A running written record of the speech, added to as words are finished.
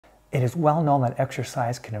It is well known that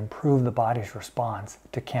exercise can improve the body's response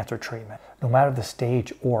to cancer treatment, no matter the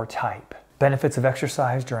stage or type. Benefits of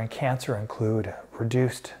exercise during cancer include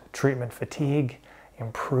reduced treatment fatigue,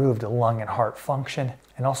 improved lung and heart function,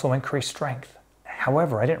 and also increased strength.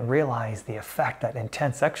 However, I didn't realize the effect that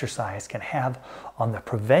intense exercise can have on the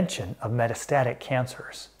prevention of metastatic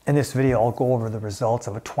cancers. In this video, I'll go over the results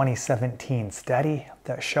of a 2017 study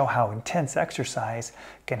that show how intense exercise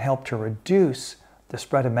can help to reduce the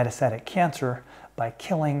spread of metastatic cancer by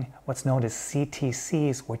killing what's known as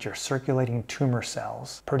CTCs, which are circulating tumor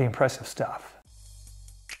cells. Pretty impressive stuff.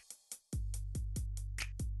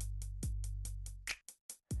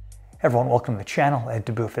 Hey everyone, welcome to the channel. Ed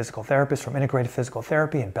DeBoo, physical therapist from Integrated Physical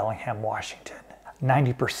Therapy in Bellingham, Washington.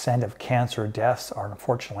 90% of cancer deaths are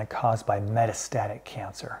unfortunately caused by metastatic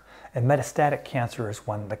cancer. And metastatic cancer is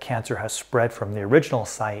when the cancer has spread from the original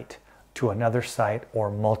site to another site or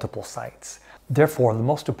multiple sites. Therefore, the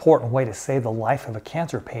most important way to save the life of a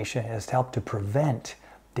cancer patient is to help to prevent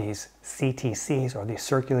these CTCs, or these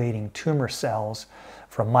circulating tumor cells,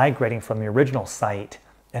 from migrating from the original site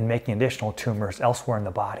and making additional tumors elsewhere in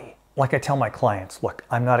the body. Like I tell my clients, look,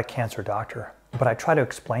 I'm not a cancer doctor, but I try to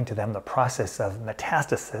explain to them the process of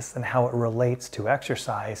metastasis and how it relates to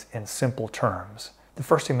exercise in simple terms. The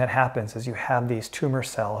first thing that happens is you have these tumor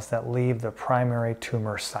cells that leave the primary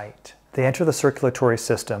tumor site. They enter the circulatory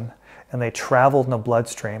system and they travel in the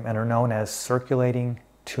bloodstream and are known as circulating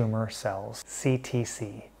tumor cells,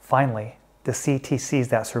 CTC. Finally, the CTCs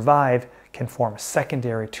that survive can form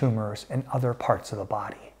secondary tumors in other parts of the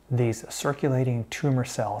body. These circulating tumor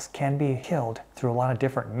cells can be killed through a lot of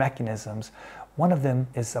different mechanisms. One of them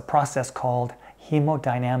is a process called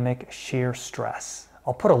hemodynamic shear stress.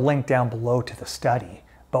 I'll put a link down below to the study,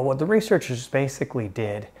 but what the researchers basically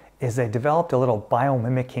did is they developed a little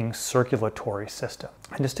biomimicking circulatory system.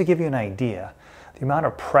 And just to give you an idea, the amount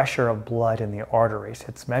of pressure of blood in the arteries,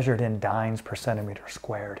 it's measured in dynes per centimeter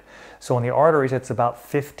squared. So in the arteries, it's about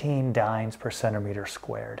 15 dynes per centimeter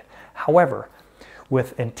squared. However,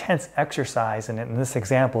 with intense exercise, and in this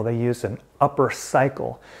example, they used an upper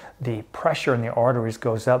cycle, the pressure in the arteries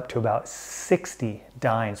goes up to about 60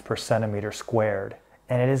 dynes per centimeter squared.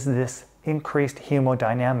 And it is this increased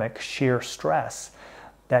hemodynamic shear stress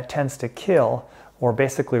that tends to kill, or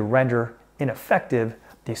basically render ineffective,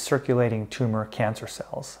 the circulating tumor cancer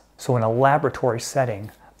cells. So in a laboratory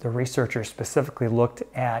setting, the researchers specifically looked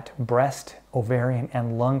at breast, ovarian,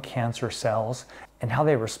 and lung cancer cells and how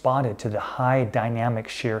they responded to the high dynamic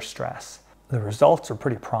shear stress. The results are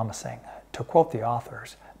pretty promising. To quote the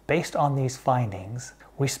authors, based on these findings,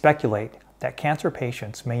 we speculate that cancer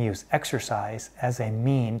patients may use exercise as a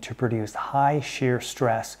mean to produce high shear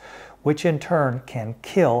stress, which in turn can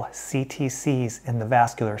kill CTCs in the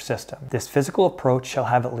vascular system. This physical approach shall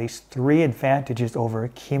have at least 3 advantages over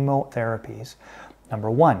chemotherapies. Number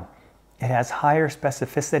 1, it has higher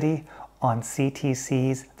specificity on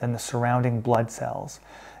CTCs than the surrounding blood cells.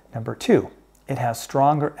 Number 2, it has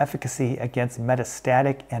stronger efficacy against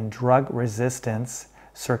metastatic and drug resistance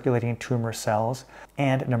circulating tumor cells.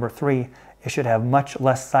 And number 3, it should have much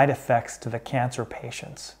less side effects to the cancer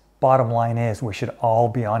patients. Bottom line is we should all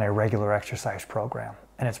be on a regular exercise program.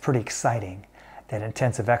 And it's pretty exciting that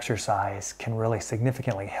intensive exercise can really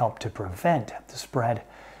significantly help to prevent the spread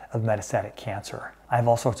of metastatic cancer. I have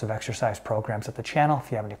all sorts of exercise programs at the channel.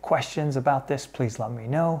 If you have any questions about this, please let me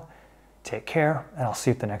know. Take care, and I'll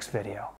see you at the next video.